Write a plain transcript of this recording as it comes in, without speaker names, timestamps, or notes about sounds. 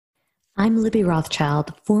I'm Libby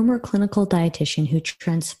Rothschild, former clinical dietitian who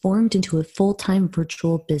transformed into a full-time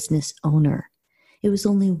virtual business owner. It was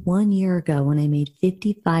only 1 year ago when I made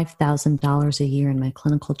 $55,000 a year in my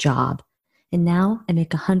clinical job, and now I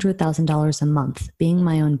make $100,000 a month being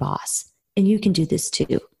my own boss. And you can do this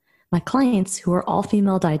too. My clients, who are all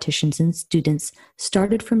female dietitians and students,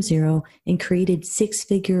 started from zero and created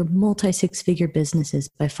six-figure, multi-six-figure businesses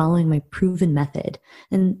by following my proven method,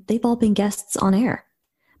 and they've all been guests on air.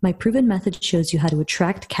 My proven method shows you how to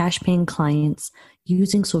attract cash-paying clients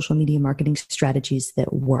using social media marketing strategies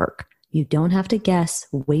that work. You don't have to guess,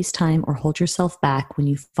 waste time, or hold yourself back when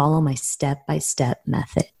you follow my step-by-step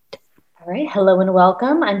method. All right. Hello and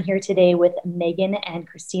welcome. I'm here today with Megan and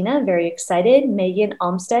Christina. Very excited. Megan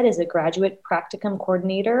Olmstead is a graduate practicum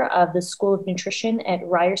coordinator of the School of Nutrition at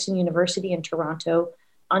Ryerson University in Toronto,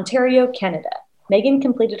 Ontario, Canada. Megan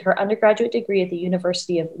completed her undergraduate degree at the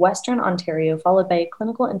University of Western Ontario, followed by a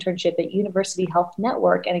clinical internship at University Health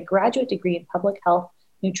Network and a graduate degree in public health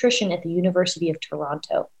nutrition at the University of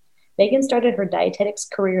Toronto. Megan started her dietetics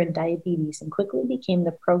career in diabetes and quickly became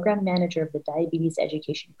the program manager of the diabetes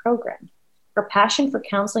education program. Her passion for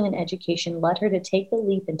counseling and education led her to take the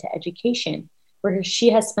leap into education, where she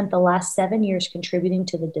has spent the last 7 years contributing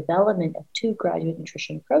to the development of 2 graduate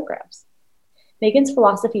nutrition programs. Megan's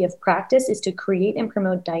philosophy of practice is to create and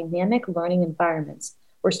promote dynamic learning environments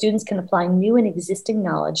where students can apply new and existing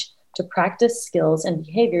knowledge to practice skills and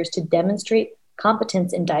behaviors to demonstrate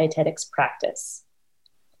competence in dietetics practice.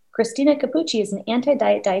 Christina Capucci is an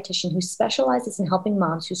anti-diet dietitian who specializes in helping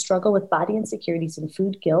moms who struggle with body insecurities and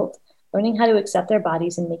food guilt, learning how to accept their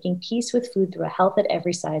bodies and making peace with food through a health at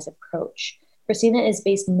every size approach. Christina is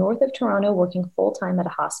based north of Toronto, working full-time at a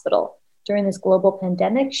hospital. During this global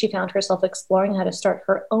pandemic, she found herself exploring how to start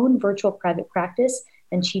her own virtual private practice,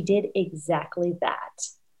 and she did exactly that.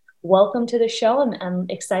 Welcome to the show. I'm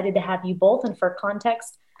excited to have you both. And for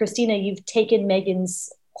context, Christina, you've taken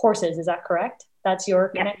Megan's courses, is that correct? That's your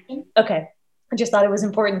connection? Okay. I just thought it was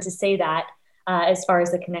important to say that as far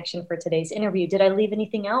as the connection for today's interview. Did I leave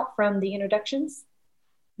anything out from the introductions?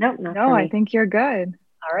 No, I think you're good.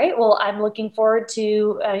 All right. Well, I'm looking forward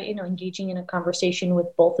to engaging in a conversation with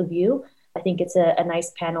both of you. I think it's a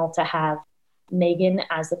nice panel to have Megan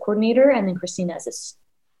as the coordinator and then Christina as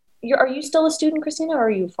are you still a student, Christina, or are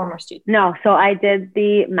you a former student? No, so I did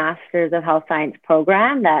the Masters of Health Science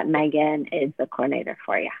program that Megan is the coordinator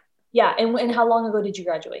for, yeah. Yeah, and how long ago did you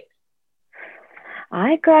graduate?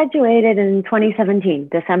 I graduated in 2017,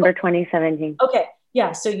 December 2017. Okay,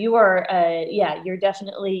 yeah, so you are, you're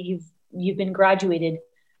definitely, you've been graduated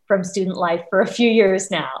from student life for a few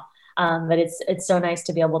years now. But it's so nice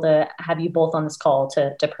to be able to have you both on this call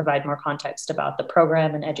to provide more context about the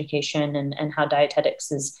program and education and how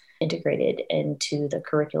dietetics is integrated into the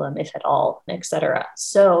curriculum, if at all, et cetera.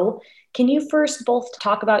 So can you first both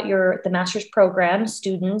talk about the master's program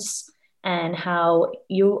students and how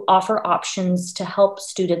you offer options to help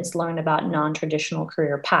students learn about non-traditional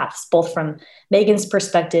career paths, both from Megan's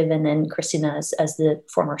perspective and then Christina's as the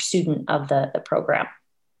former student of the program?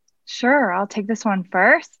 Sure, I'll take this one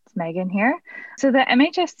first. It's Megan here. So the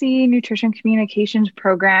MHSC Nutrition Communications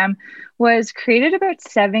Program was created about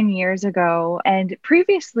 7 years ago. And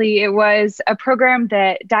previously, it was a program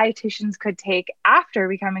that dietitians could take after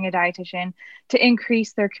becoming a dietitian to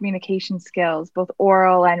increase their communication skills, both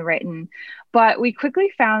oral and written. But we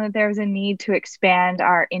quickly found that there was a need to expand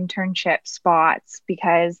our internship spots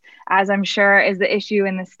because, as I'm sure is the issue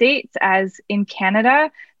in the States, as in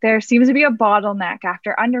Canada, there seems to be a bottleneck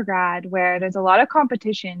after undergrad where there's a lot of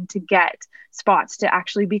competition to get spots to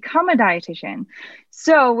actually become a dietitian.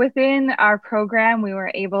 So within our program, we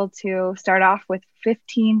were able to start off with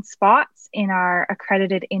 15 spots in our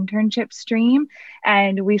accredited internship stream,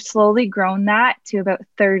 and we've slowly grown that to about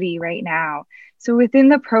 30 right now. So within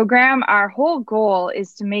the program, our whole goal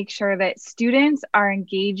is to make sure that students are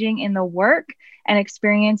engaging in the work and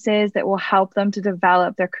experiences that will help them to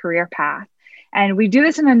develop their career path. And we do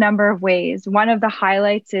this in a number of ways. One of the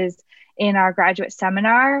highlights is in our graduate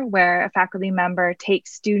seminar, where a faculty member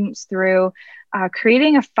takes students through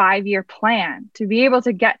creating a 5-year plan to be able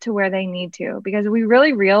to get to where they need to, because we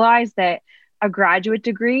really realize that a graduate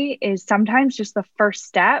degree is sometimes just the first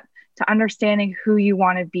step to understanding who you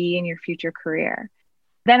want to be in your future career.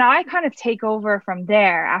 Then I kind of take over from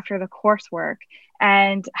there after the coursework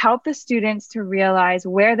and help the students to realize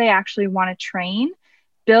where they actually want to train,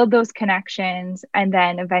 build those connections, and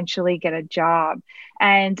then eventually get a job.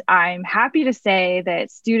 And I'm happy to say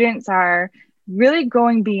that students are really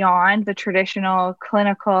going beyond the traditional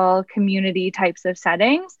clinical community types of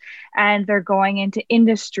settings, and they're going into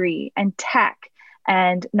industry and tech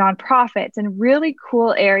and nonprofits and really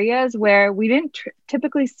cool areas where we didn't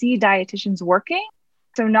typically see dietitians working.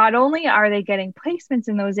 So not only are they getting placements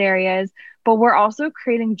in those areas, but we're also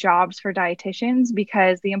creating jobs for dietitians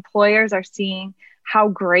because the employers are seeing how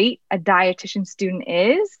great a dietitian student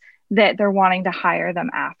is that they're wanting to hire them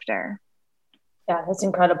after. Yeah, that's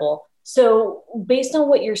incredible. So based on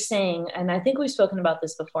what you're saying, and I think we've spoken about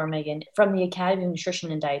this before, Megan, from the Academy of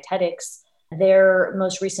Nutrition and Dietetics, their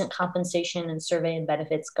most recent compensation and survey and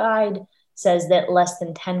benefits guide says that less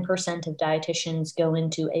than 10% of dietitians go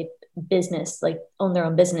into a business, like own their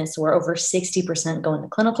own business, where over 60% go into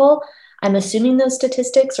clinical. I'm assuming those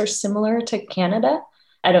statistics are similar to Canada.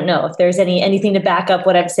 I don't know if there's anything to back up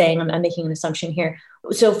what I'm saying. I'm making an assumption here.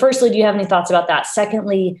 So firstly, do you have any thoughts about that?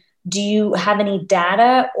 Secondly, do you have any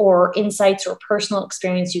data or insights or personal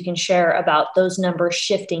experience you can share about those numbers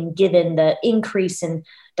shifting given the increase in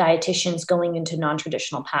dietitians going into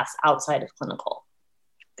non-traditional paths outside of clinical?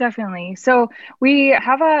 Definitely. So we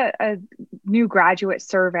have a new graduate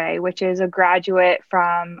survey, which is a graduate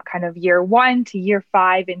from kind of year 1 to year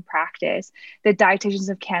 5 in practice that Dietitians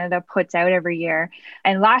of Canada puts out every year.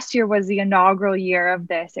 And last year was the inaugural year of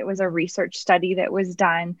this. It was a research study that was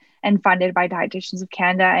done and funded by Dietitians of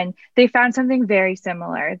Canada. And they found something very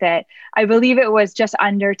similar, that I believe it was just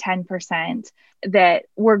under 10% that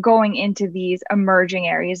we're going into these emerging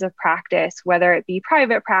areas of practice, whether it be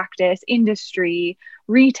private practice, industry,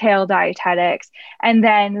 retail dietetics, and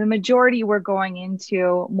then the majority were going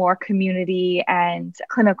into more community and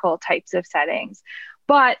clinical types of settings.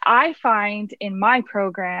 But I find in my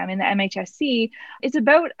program in the MHSC, it's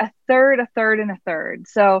about a third, a third, and a third.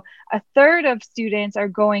 So a third of students are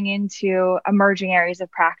going into emerging areas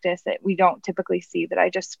of practice that we don't typically see, that I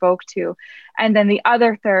just spoke to. And then the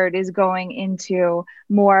other third is going into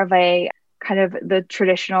more of a kind of the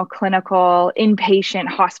traditional clinical inpatient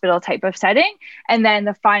hospital type of setting. And then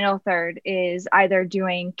the final third is either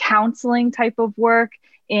doing counseling type of work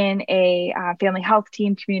in a family health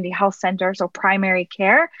team, community health center, so primary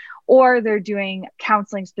care, or they're doing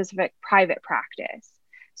counseling specific private practice.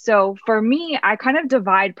 So for me, I kind of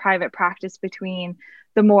divide private practice between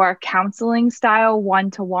the more counseling style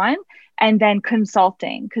one-to-one and then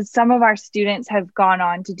consulting, because some of our students have gone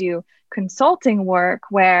on to do consulting work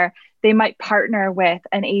where they might partner with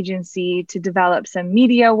an agency to develop some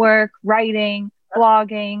media work, writing,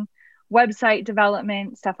 blogging, website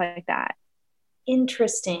development, stuff like that.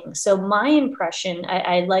 Interesting. So my impression,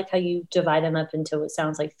 I like how you divide them up into what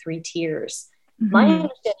sounds like 3 tiers. Mm-hmm. My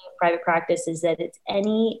understanding of private practice is that it's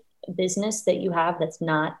any business that you have that's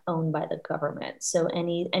not owned by the government. So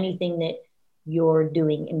anything that you're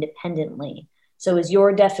doing independently. So is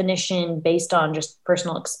your definition based on just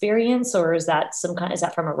personal experience, or is that is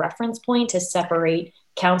that from a reference point to separate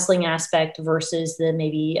counseling aspect versus the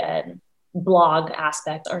maybe blog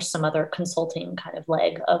aspect or some other consulting kind of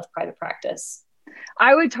leg of private practice?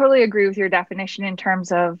 I would totally agree with your definition in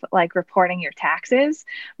terms of like reporting your taxes.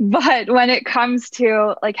 But when it comes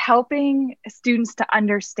to like helping students to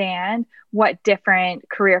understand what different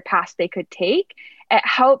career paths they could take, it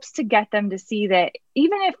helps to get them to see that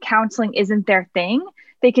even if counseling isn't their thing,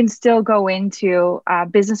 they can still go into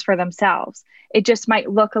business for themselves. It just might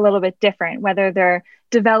look a little bit different, whether they're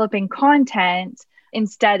developing content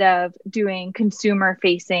instead of doing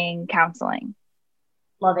consumer-facing counseling.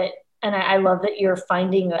 Love it. And I love that you're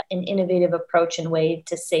finding an innovative approach and way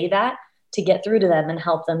to say that, to get through to them and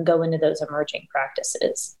help them go into those emerging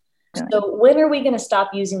practices. Really? So when are we going to stop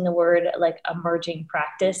using the word like emerging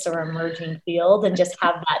practice or emerging field and just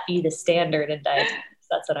have that be the standard in dietetics?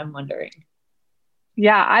 That's what I'm wondering.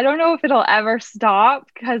 Yeah, I don't know if it'll ever stop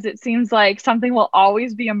because it seems like something will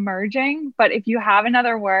always be emerging. But if you have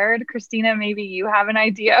another word, Christina, maybe you have an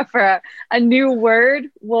idea for a new word,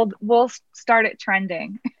 we'll start it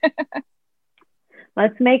trending.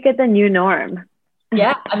 Let's make it the new norm.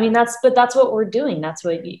 Yeah, I mean, that's what we're doing. That's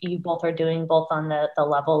what you both are doing, both on the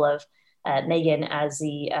level of Megan as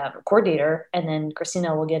the coordinator, and then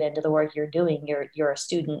Christina will get into the work you're doing. You're a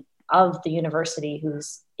student of the university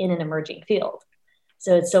who's in an emerging field.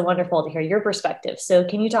 So it's so wonderful to hear your perspective. So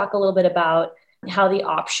can you talk a little bit about how the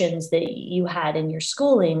options that you had in your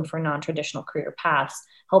schooling for non-traditional career paths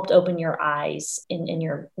helped open your eyes in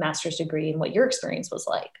your master's degree and what your experience was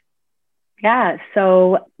like? Yeah.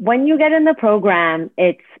 So when you get in the program,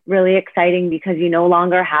 it's really exciting because you no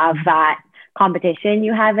longer have that competition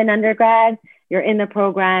you have in undergrad. You're in the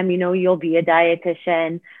program, you know, you'll be a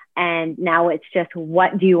dietitian. And now it's just,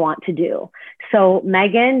 what do you want to do? So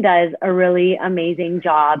Megan does a really amazing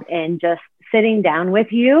job in just sitting down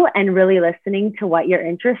with you and really listening to what you're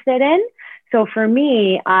interested in. So for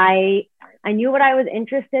me, I I knew what I was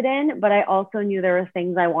interested in, but I also knew there were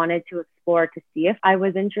things I wanted to explore to see if I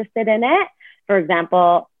was interested in it. For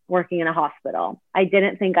example, working in a hospital. I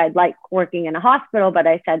didn't think I'd like working in a hospital, but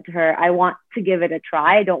I said to her, I want to give it a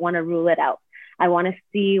try. I don't want to rule it out. I want to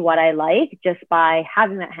see what I like just by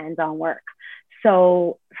having that hands-on work.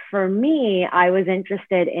 So for me, I was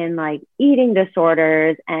interested in like eating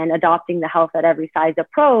disorders and adopting the health at every size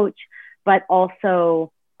approach, but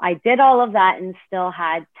also I did all of that and still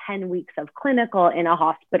had 10 weeks of clinical in a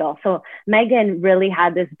hospital. So Megan really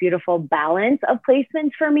had this beautiful balance of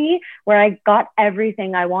placements for me where I got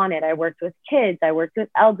everything I wanted. I worked with kids, I worked with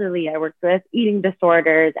elderly, I worked with eating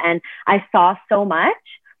disorders, and I saw so much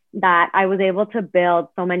that I was able to build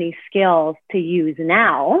so many skills to use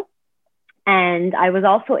now. And I was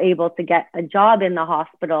also able to get a job in the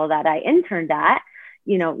hospital that I interned at,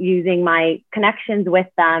 you know, using my connections with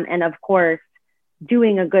them. And of course,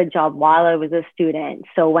 doing a good job while I was a student.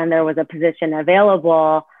 So when there was a position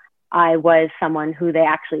available, I was someone who they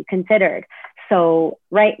actually considered. So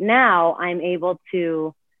right now I'm able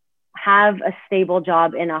to have a stable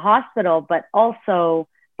job in a hospital, but also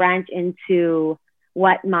branch into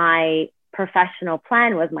what my professional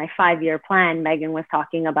plan was, my 5-year plan Megan was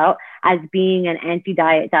talking about, as being an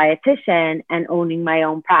anti-diet dietitian and owning my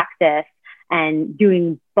own practice and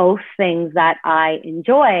doing both things that I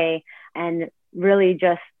enjoy and really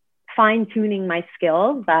just fine tuning my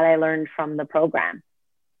skills that I learned from the program.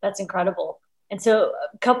 That's incredible. And so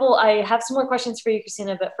I have some more questions for you,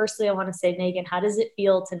 Christina, but firstly, I want to say, Megan, how does it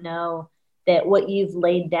feel to know that what you've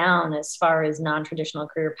laid down as far as non-traditional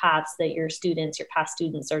career paths, that your students, your past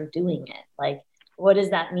students are doing it? Like, what does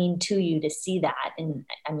that mean to you to see that and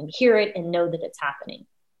hear it and know that it's happening?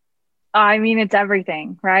 I mean, it's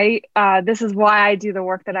everything, right? This is why I do the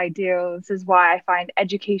work that I do. This is why I find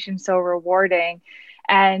education so rewarding.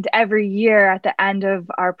 And every year at the end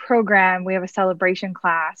of our program, we have a celebration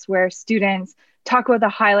class where students talk about the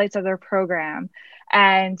highlights of their program.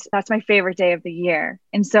 And that's my favorite day of the year.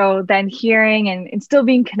 And so then hearing and still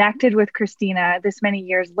being connected with Christina this many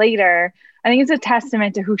years later, I think it's a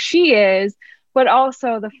testament to who she is, but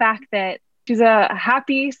also the fact that she's a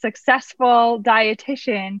happy, successful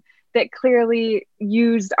dietitian that clearly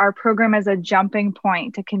used our program as a jumping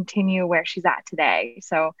point to continue where she's at today.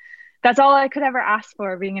 So that's all I could ever ask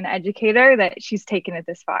for, being an educator, that she's taken it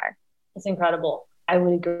this far. It's incredible. I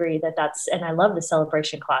would agree and I love the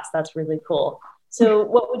celebration class. That's really cool. So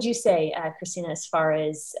what would you say, Christina, as far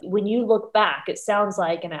as when you look back, it sounds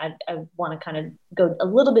like, and I want to kind of go a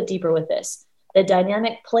little bit deeper with this, the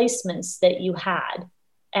dynamic placements that you had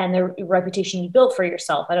and the reputation you built for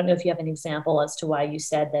yourself. I don't know if you have an example as to why you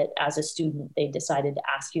said that as a student, they decided to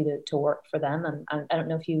ask you to work for them. I don't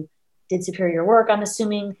know if you did superior work, I'm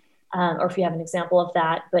assuming, or if you have an example of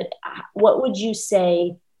that, but what would you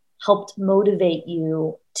say helped motivate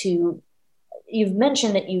you to, you've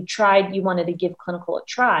mentioned that you wanted to give clinical a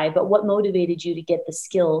try, but what motivated you to get the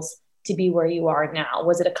skills to be where you are now?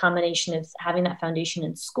 Was it a combination of having that foundation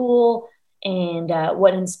in school? And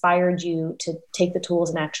what inspired you to take the tools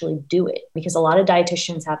and actually do it? Because a lot of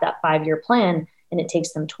dietitians have that 5-year plan and it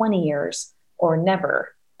takes them 20 years or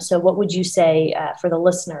never. So what would you say for the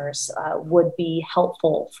listeners would be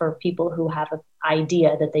helpful for people who have an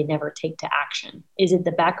idea that they never take to action? Is it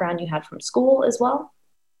the background you had from school as well?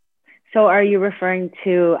 So are you referring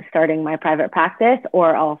to starting my private practice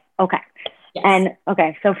or all? Okay. Yes. And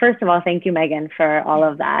okay. So first of all, thank you, Megan, for all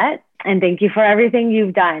of that. And thank you for everything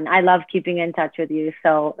you've done. I love keeping in touch with you.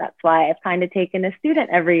 So that's why I've kind of taken a student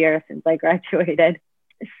every year since I graduated.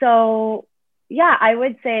 So yeah, I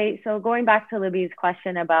would say, so going back to Libby's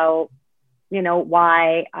question about, you know,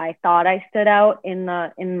 why I thought I stood out in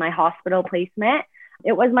my hospital placement.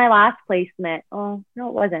 It was my last placement. Oh, no,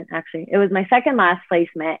 it wasn't actually. It was my second last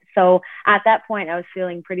placement. So at that point, I was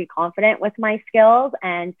feeling pretty confident with my skills.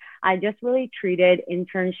 And I just really treated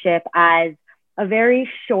internship as a very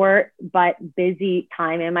short but busy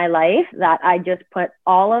time in my life that I just put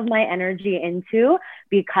all of my energy into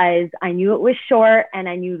because I knew it was short and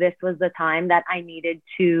I knew this was the time that I needed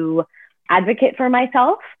to advocate for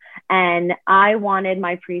myself. And I wanted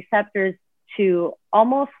my preceptors to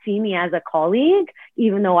almost see me as a colleague,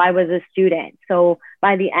 even though I was a student. So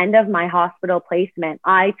by the end of my hospital placement,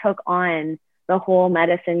 I took on the whole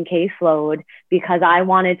medicine caseload because I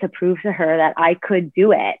wanted to prove to her that I could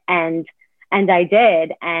do it. And I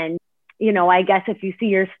did. And, you know, I guess if you see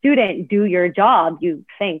your student do your job, you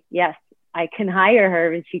think, yes, I can hire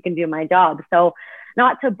her and she can do my job. So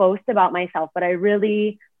not to boast about myself, but I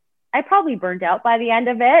probably burned out by the end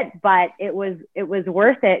of it, but it was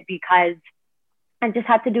worth it because and just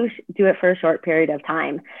had to do it for a short period of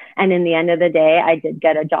time. And in the end of the day, I did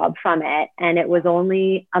get a job from it. And it was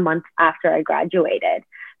only a month after I graduated.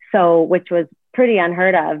 So, which was pretty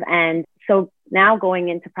unheard of. And so now going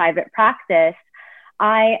into private practice,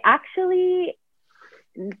 I actually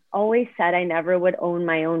always said I never would own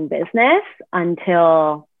my own business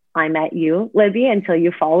until I met you, Libby, until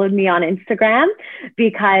you followed me on Instagram,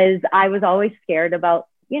 because I was always scared about,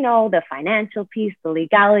 the financial piece, the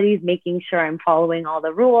legalities, making sure I'm following all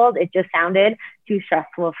the rules. It just sounded too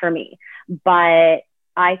stressful for me. But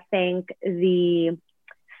I think the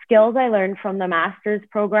skills I learned from the master's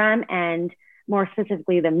program, and more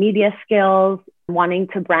specifically the media skills, wanting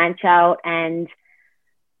to branch out, and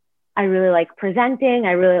I really like presenting,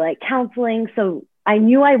 I really like counseling. So I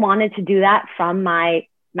knew I wanted to do that from my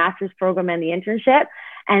master's program and the internship.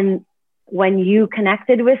 And when you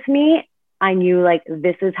connected with me, I knew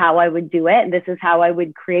this is how I would do it. This is how I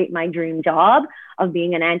would create my dream job of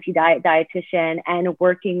being an anti-diet dietitian and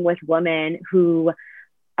working with women who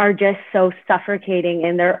are just so suffocating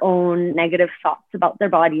in their own negative thoughts about their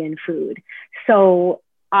body and food. So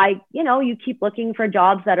you keep looking for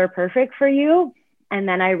jobs that are perfect for you. And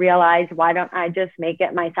then I realized, why don't I just make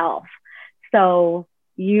it myself? So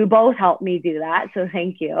you both helped me do that. So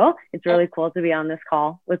thank you. It's really cool to be on this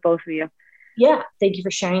call with both of you. Yeah, thank you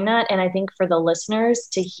for sharing that. And I think for the listeners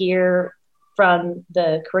to hear from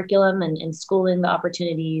the curriculum and schooling, the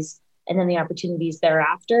opportunities, and then the opportunities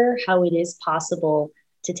thereafter, how it is possible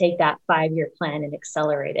to take that 5-year plan and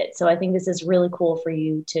accelerate it. So I think this is really cool for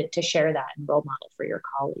you to share that and role model for your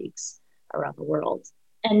colleagues around the world.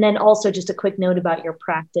 And then also just a quick note about your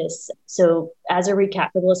practice. So as a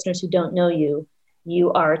recap for the listeners who don't know you,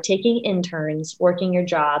 you are taking interns, working your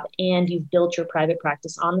job, and you've built your private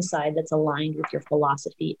practice on the side that's aligned with your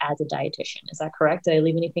philosophy as a dietitian. Is that correct? Did I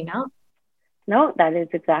leave anything out? No, that is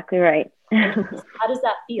exactly right. How does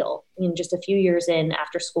that feel? Just a few years in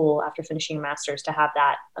after school, after finishing your master's, to have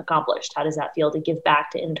that accomplished? How does that feel to give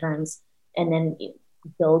back to interns and then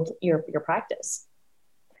build your practice?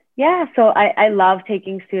 Yeah, so I love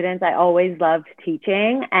taking students. I always loved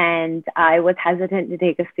teaching, and I was hesitant to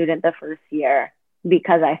take a student the first year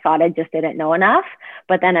because I thought I just didn't know enough.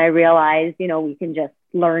 But then I realized, we can just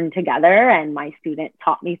learn together, and my student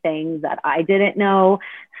taught me things that I didn't know.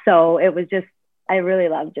 So it was just, I really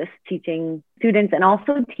love just teaching students and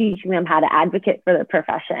also teaching them how to advocate for the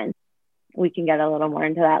profession. We can get a little more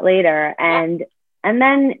into that later. And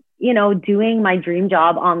then, doing my dream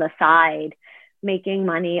job on the side, making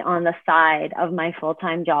money on the side of my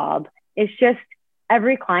full-time job. It's just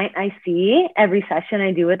every client I see, every session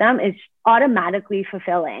I do with them is automatically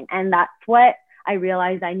fulfilling. And that's what I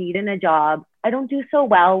realized I need in a job. I don't do so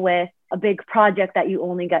well with a big project that you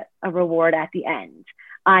only get a reward at the end.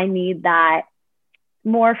 I need that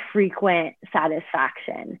more frequent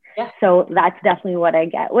satisfaction. Yeah. So that's definitely what I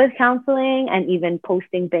get with counseling, and even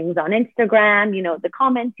posting things on Instagram, the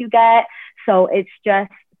comments you get. So it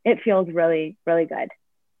feels really, really good.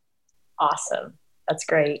 Awesome. That's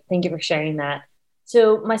great. Thank you for sharing that.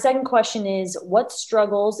 So my second question is, what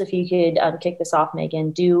struggles, if you could kick this off,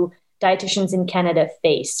 Megan, do dietitians in Canada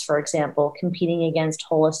face, for example, competing against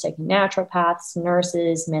holistic naturopaths,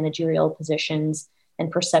 nurses, managerial positions, and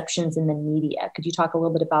perceptions in the media? Could you talk a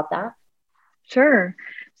little bit about that? Sure.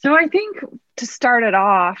 So I think to start it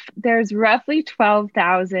off, there's roughly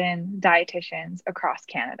 12,000 dietitians across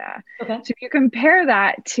Canada. Okay. So if you compare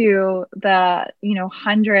that to the,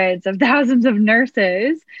 hundreds of thousands of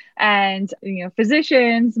nurses and,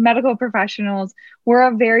 physicians, medical professionals, we're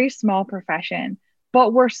a very small profession,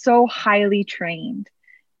 but we're so highly trained.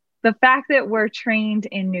 The fact that we're trained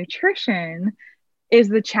in nutrition is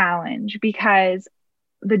the challenge, because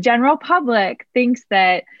the general public thinks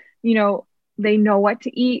that, they know what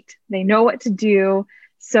to eat, they know what to do.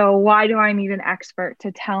 So why do I need an expert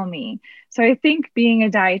to tell me? So I think being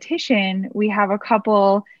a dietitian, we have a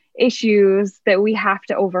couple issues that we have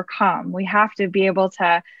to overcome. We have to be able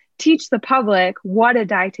to teach the public what a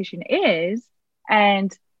dietitian is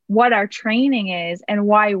and what our training is and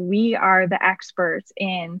why we are the experts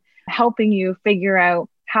in helping you figure out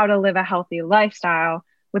how to live a healthy lifestyle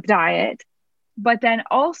with diet. But then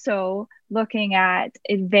also looking at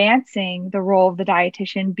advancing the role of the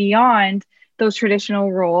dietitian beyond those traditional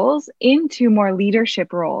roles into more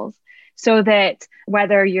leadership roles, so that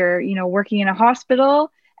whether you're, working in a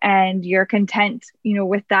hospital and you're content,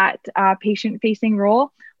 with that patient-facing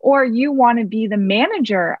role, or you want to be the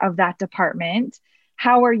manager of that department,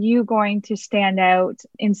 how are you going to stand out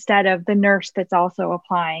instead of the nurse that's also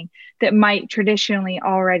applying that might traditionally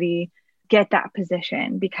already get that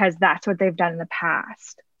position because that's what they've done in the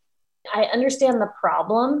past? I understand the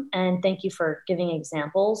problem, and thank you for giving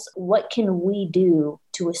examples. What can we do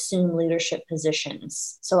to assume leadership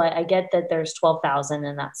positions? So I get that there's 12,000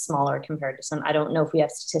 and that's smaller compared to some. I don't know if we have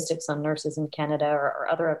statistics on nurses in Canada or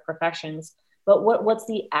other professions, but what's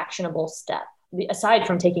the actionable step? Aside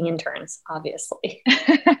from taking interns, obviously.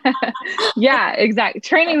 Yeah, exactly.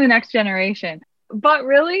 Training the next generation. But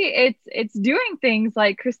really, it's doing things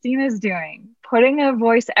like Christina's doing, putting a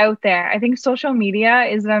voice out there. I think social media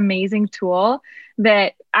is an amazing tool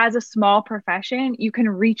that as a small profession, you can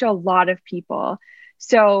reach a lot of people.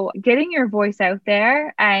 So getting your voice out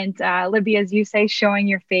there and Libby, as you say, showing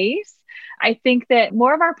your face. I think that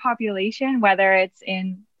more of our population, whether it's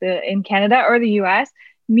in Canada or the US,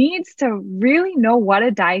 needs to really know what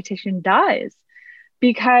a dietitian does.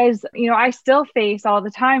 Because, I still face all the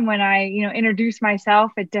time when I, introduce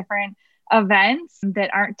myself at different events that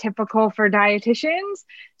aren't typical for dietitians.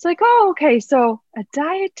 It's like, oh, okay, so a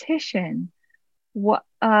dietitian, what,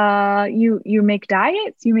 you make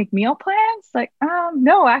diets, you make meal plans? Like,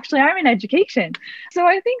 no, actually, I'm in education. So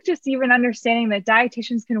I think just even understanding that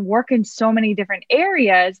dietitians can work in so many different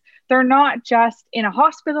areas. They're not just in a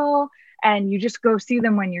hospital and you just go see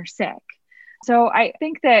them when you're sick. So I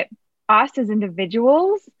think that us as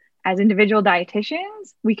individuals, as individual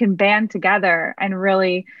dietitians, we can band together and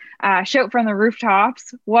really shout from the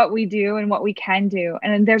rooftops what we do and what we can do.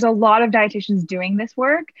 And there's a lot of dietitians doing this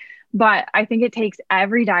work, but I think it takes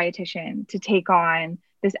every dietitian to take on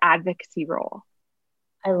this advocacy role.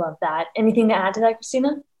 I love that. Anything to add to that,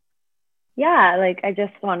 Christina? Yeah, I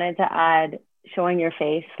just wanted to add showing your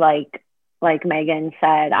face, like Megan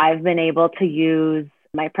said, I've been able to use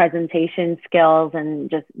my presentation skills and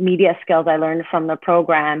just media skills I learned from the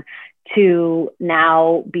program to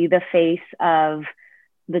now be the face of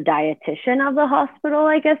the dietitian of the hospital,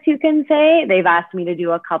 I guess you can say. They've asked me to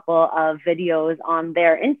do a couple of videos on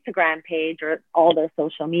their Instagram page or all their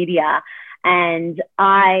social media. And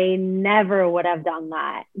I never would have done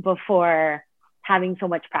that before having so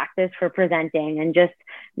much practice for presenting, and just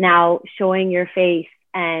now showing your face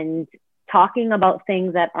and talking about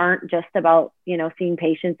things that aren't just about, seeing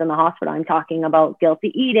patients in the hospital. I'm talking about guilty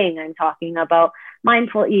eating. I'm talking about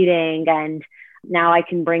mindful eating. And now I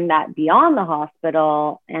can bring that beyond the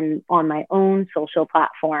hospital and on my own social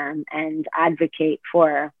platform and advocate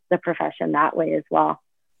for the profession that way as well.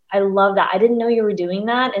 I love that. I didn't know you were doing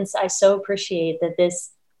that. And so I so appreciate that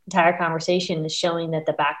this entire conversation is showing that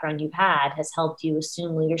the background you've had has helped you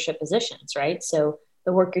assume leadership positions, right? So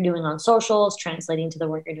the work you're doing on social is translating to the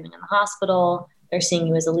work you're doing in the hospital. They're seeing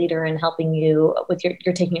you as a leader and helping you with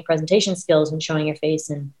you're taking your presentation skills and showing your face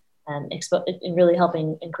and really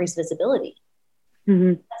helping increase visibility.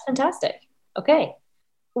 Mm-hmm. That's fantastic. Okay.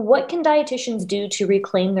 What can dietitians do to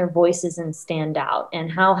reclaim their voices and stand out?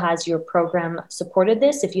 And how has your program supported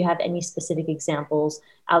this? If you have any specific examples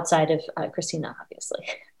outside of Christina, obviously.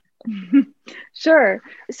 Sure.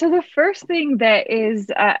 So the first thing that is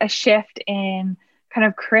a shift in kind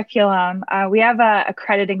of curriculum, we have a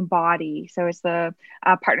accrediting body. So it's the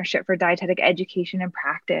Partnership for Dietetic Education and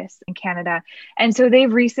Practice in Canada. And so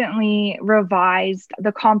they've recently revised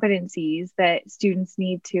the competencies that students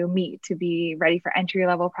need to meet to be ready for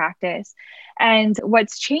entry-level practice. And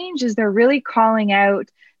what's changed is they're really calling out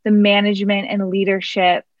the management and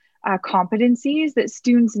leadership competencies that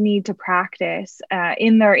students need to practice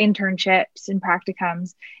in their internships and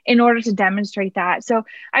practicums in order to demonstrate that. So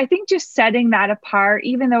I think just setting that apart,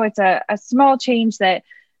 even though it's a small change that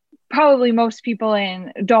probably most people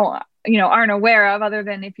aren't aware of, other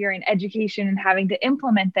than if you're in education and having to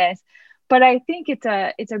implement this. But I think it's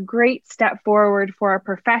a great step forward for our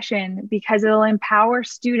profession because it'll empower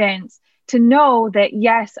students to know that,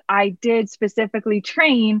 yes, I did specifically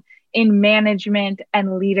train in management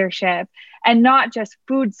and leadership, and not just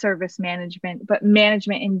food service management, but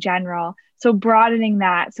management in general. So broadening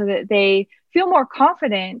that so that they feel more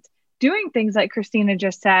confident doing things like Christina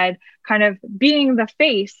just said, kind of being the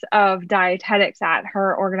face of dietetics at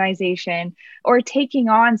her organization, or taking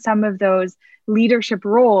on some of those leadership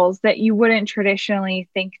roles that you wouldn't traditionally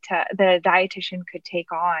think the dietitian could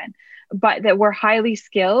take on, but that we're highly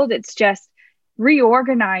skilled. It's just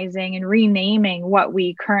reorganizing and renaming what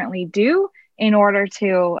we currently do in order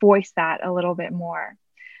to voice that a little bit more.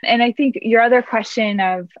 And I think your other question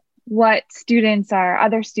of what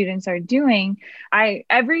other students are doing,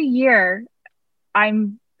 every year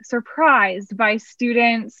I'm surprised by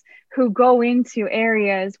students who go into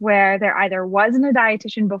areas where there either wasn't a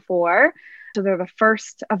dietitian before, so they're the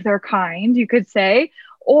first of their kind, you could say,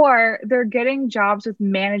 or they're getting jobs with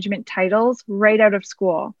management titles right out of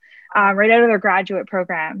school. right out of their graduate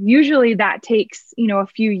program. Usually that takes, a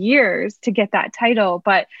few years to get that title,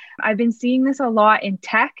 but I've been seeing this a lot in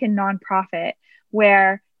tech and nonprofit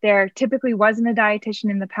where there typically wasn't a dietitian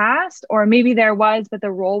in the past, or maybe there was, but the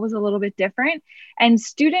role was a little bit different. And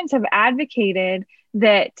students have advocated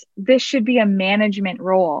that this should be a management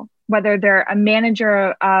role, whether they're a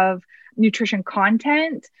manager of nutrition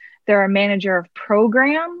content, they're a manager of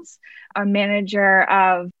programs, a manager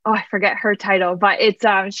of, I forget her title, but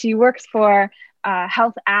it's she works for a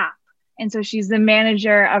health app. And so she's the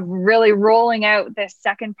manager of really rolling out the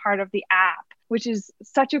second part of the app, which is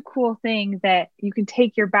such a cool thing that you can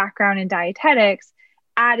take your background in dietetics,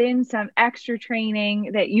 add in some extra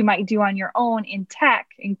training that you might do on your own in tech,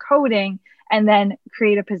 in coding, and then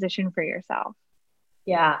create a position for yourself.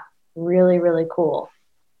 Yeah, really, really cool.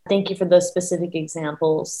 Thank you for those specific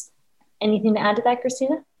examples. Anything to add to that,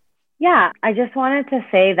 Christina? Yeah, I just wanted to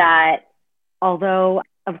say that although,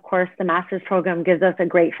 of course, the master's program gives us a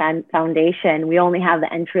great foundation, we only have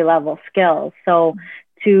the entry-level skills. So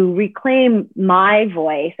to reclaim my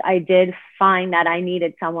voice, I did find that I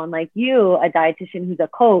needed someone like you, a dietitian who's a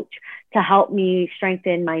coach, to help me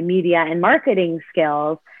strengthen my media and marketing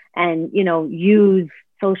skills and, use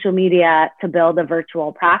social media to build a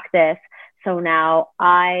virtual practice. So now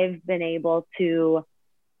I've been able to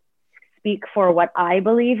speak for what I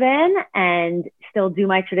believe in and still do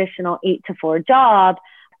my traditional 8 to 4 job,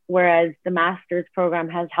 whereas the master's program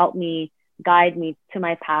has helped me guide me to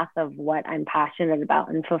my path of what I'm passionate about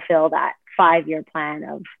and fulfill that 5-year plan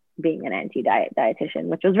of being an anti-diet dietitian,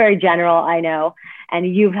 which was very general, I know.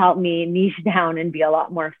 And you've helped me niche down and be a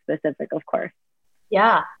lot more specific, of course.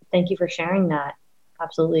 Yeah, thank you for sharing that.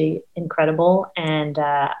 Absolutely incredible. And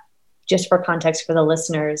just for context for the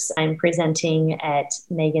listeners, I'm presenting at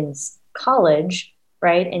Megan's college,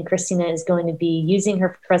 right? And Christina is going to be using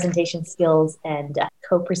her presentation skills and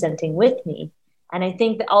co-presenting with me. And I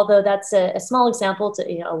think that although that's a small example to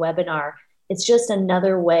a webinar, it's just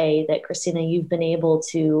another way that, Christina, you've been able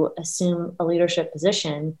to assume a leadership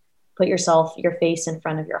position, put your face in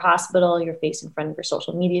front of your hospital, your face in front of your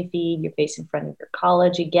social media feed, your face in front of your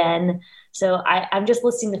college again. So I'm just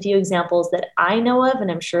listing the few examples that I know of,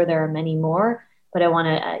 and I'm sure there are many more, but I want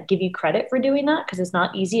to give you credit for doing that because it's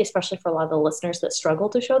not easy, especially for a lot of the listeners that struggle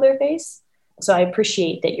to show their face. So I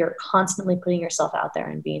appreciate that you're constantly putting yourself out there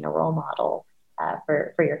and being a role model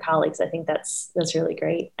for your colleagues. I think that's really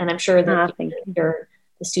great. And I'm sure that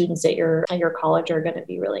the students at your college are going to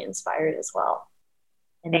be really inspired as well.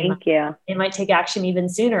 And they might take action even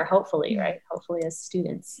sooner, hopefully, right? Hopefully as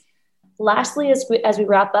students. Lastly, as we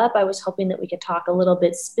wrap up, I was hoping that we could talk a little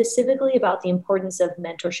bit specifically about the importance of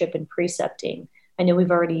mentorship and precepting. I know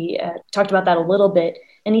we've already talked about that a little bit.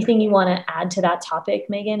 Anything you want to add to that topic,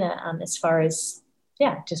 Megan, as far as,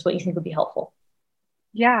 just what you think would be helpful?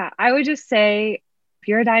 Yeah, I would just say if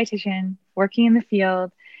you're a dietitian working in the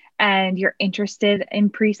field and you're interested in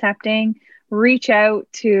precepting, reach out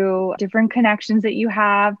to different connections that you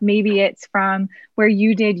have. Maybe it's from where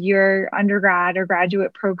you did your undergrad or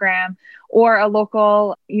graduate program, or a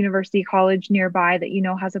local university college nearby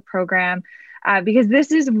that has a program. Because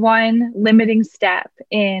this is one limiting step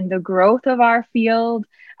in the growth of our field,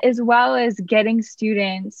 as well as getting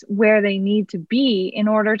students where they need to be in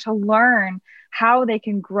order to learn how they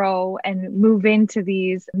can grow and move into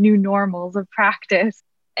these new normals of practice.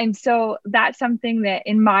 And so that's something that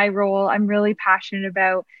in my role, I'm really passionate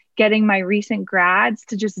about, getting my recent grads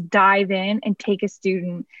to just dive in and take a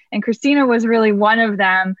student. And Christina was really one of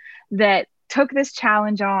them that took this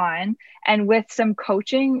challenge on. And with some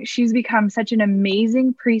coaching, she's become such an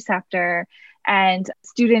amazing preceptor. And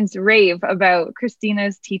students rave about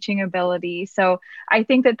Christina's teaching ability. So I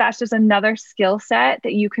think that that's just another skill set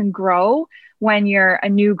that you can grow when you're a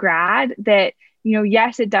new grad that,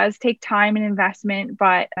 yes, it does take time and investment,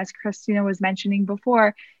 but as Christina was mentioning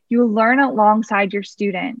before, you learn alongside your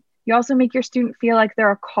student. You also make your student feel like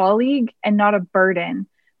they're a colleague and not a burden,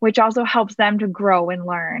 which also helps them to grow and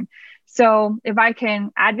learn. So if I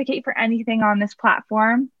can advocate for anything on this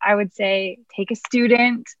platform, I would say take a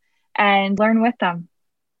student and learn with them.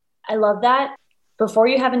 I love that. Before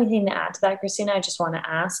you have anything to add to that, Christina, I just want to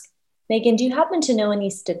ask, Megan, do you happen to know any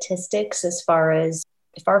statistics as far as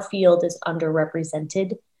if our field is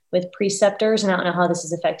underrepresented with preceptors? And I don't know how this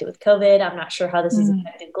is affected with COVID. I'm not sure how this is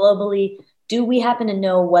affected globally. Do we happen to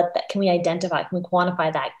know can we identify, can we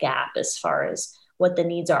quantify that gap as far as what the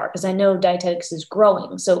needs are? Because I know dietetics is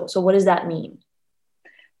growing. So what does that mean?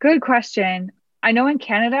 Good question. I know in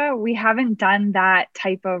Canada, we haven't done that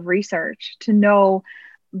type of research to know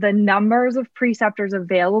the numbers of preceptors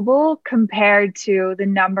available compared to the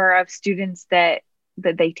number of students that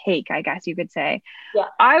that they take, I guess you could say. Yeah.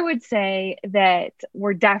 I would say that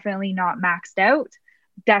we're definitely not maxed out.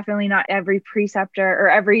 Definitely not every preceptor or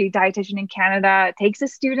every dietitian in Canada takes a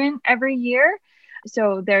student every year.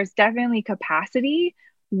 So there's definitely capacity.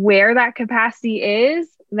 Where that capacity is,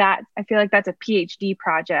 that I feel like that's a PhD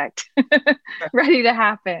project ready to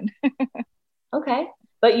happen. Okay.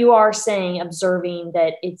 But you are saying, observing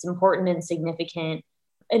that it's important and significant.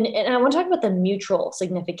 And I want to talk about the mutual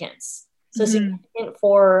significance. So significant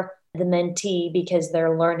for the mentee because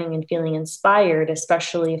they're learning and feeling inspired,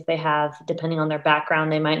 especially if they have, depending on their background,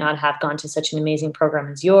 they might not have gone to such an amazing program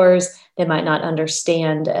as yours. They might not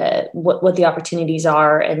understand what the opportunities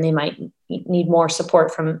are, and they might need more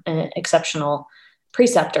support from an exceptional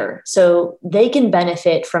preceptor. So they can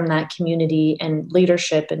benefit from that community and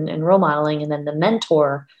leadership and role modeling. And then the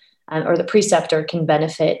mentor or the preceptor can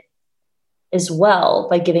benefit as well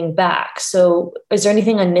by giving back. So is there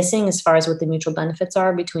anything I'm missing as far as what the mutual benefits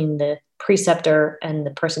are between the preceptor and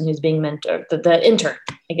the person who's being mentored, the intern,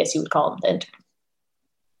 I guess you would call them the intern?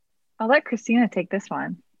 I'll let Christina take this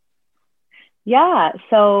one. Yeah.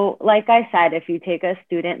 So like I said, if you take a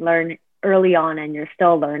student learn early on and you're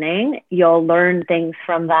still learning, you'll learn things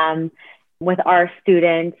from them. With our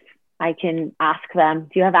students, I can ask them,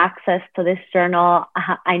 do you have access to this journal?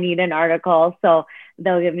 I need an article. So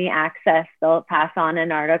they'll give me access. They'll pass on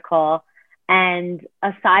an article. And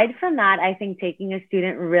aside from that, I think taking a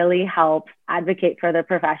student really helps advocate for the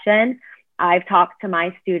profession. I've talked to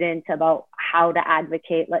my students about how to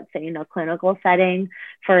advocate, let's say in a clinical setting.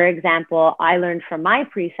 For example, I learned from my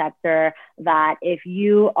preceptor that if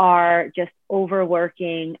you are just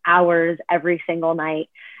overworking hours every single night,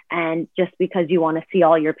 and just because you want to see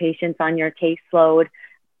all your patients on your caseload,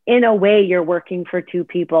 in a way, you're working for two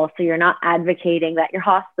people. So you're not advocating that your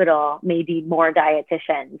hospital may need more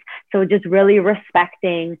dietitians. So just really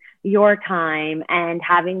respecting your time and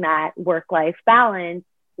having that work-life balance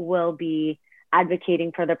will be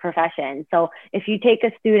advocating for the profession. So if you take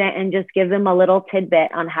a student and just give them a little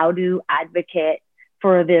tidbit on how to advocate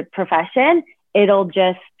for the profession, it'll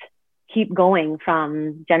just keep going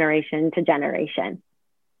from generation to generation.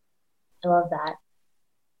 I love that.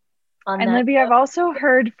 And Libby, I've also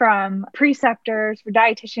heard from preceptors, for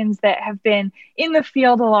dietitians that have been in the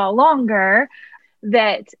field a lot longer,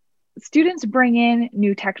 that students bring in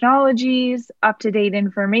new technologies, up-to-date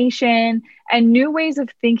information, and new ways of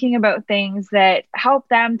thinking about things that help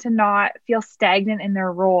them to not feel stagnant in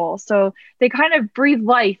their role. So they kind of breathe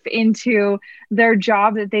life into their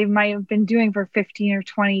job that they might have been doing for 15 or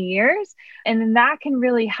 20 years. And then that can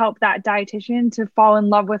really help that dietitian to fall in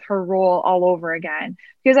love with her role all over again.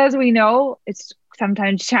 Because as we know, it's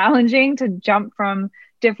sometimes challenging to jump from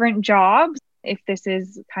different jobs if this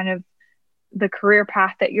is kind of the career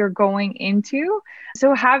path that you're going into.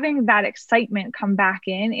 So having that excitement come back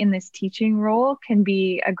in this teaching role can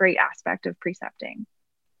be a great aspect of precepting.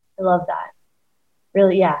 I love that.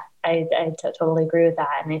 Really, yeah, I totally agree with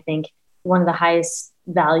that. And I think one of the highest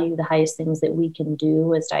value, the highest things that we can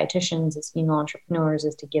do as dietitians, as female entrepreneurs,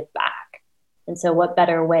 is to give back. And so what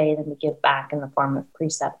better way than to give back in the form of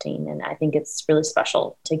precepting? And I think it's really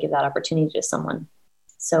special to give that opportunity to someone.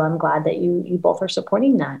 So I'm glad that you both are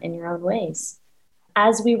supporting that in your own ways.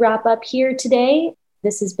 As we wrap up here today,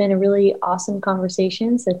 this has been a really awesome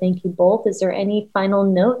conversation. So thank you both. Is there any final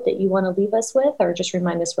note that you want to leave us with, or just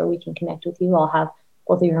remind us where we can connect with you? I'll have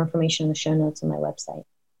both of your information in the show notes on my website.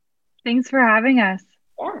 Thanks for having us.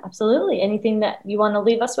 Yeah, absolutely. Anything that you want to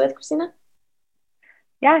leave us with, Christina?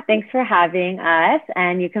 Yeah, thanks for having us.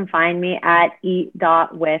 And you can find me at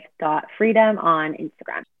eat.with.freedom on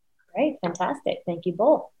Instagram. Great. Fantastic. Thank you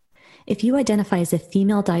both. If you identify as a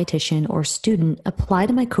female dietitian or student, apply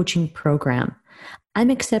to my coaching program. I'm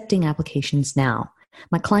accepting applications now.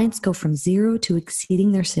 My clients go from zero to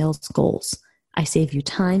exceeding their sales goals. I save you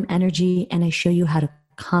time, energy, and I show you how to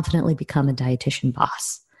confidently become a dietitian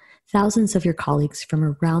boss. Thousands of your colleagues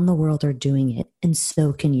from around the world are doing it, and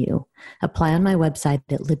so can you. Apply on my website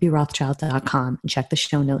at libbyrothschild.com and check the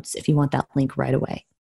show notes if you want that link right away.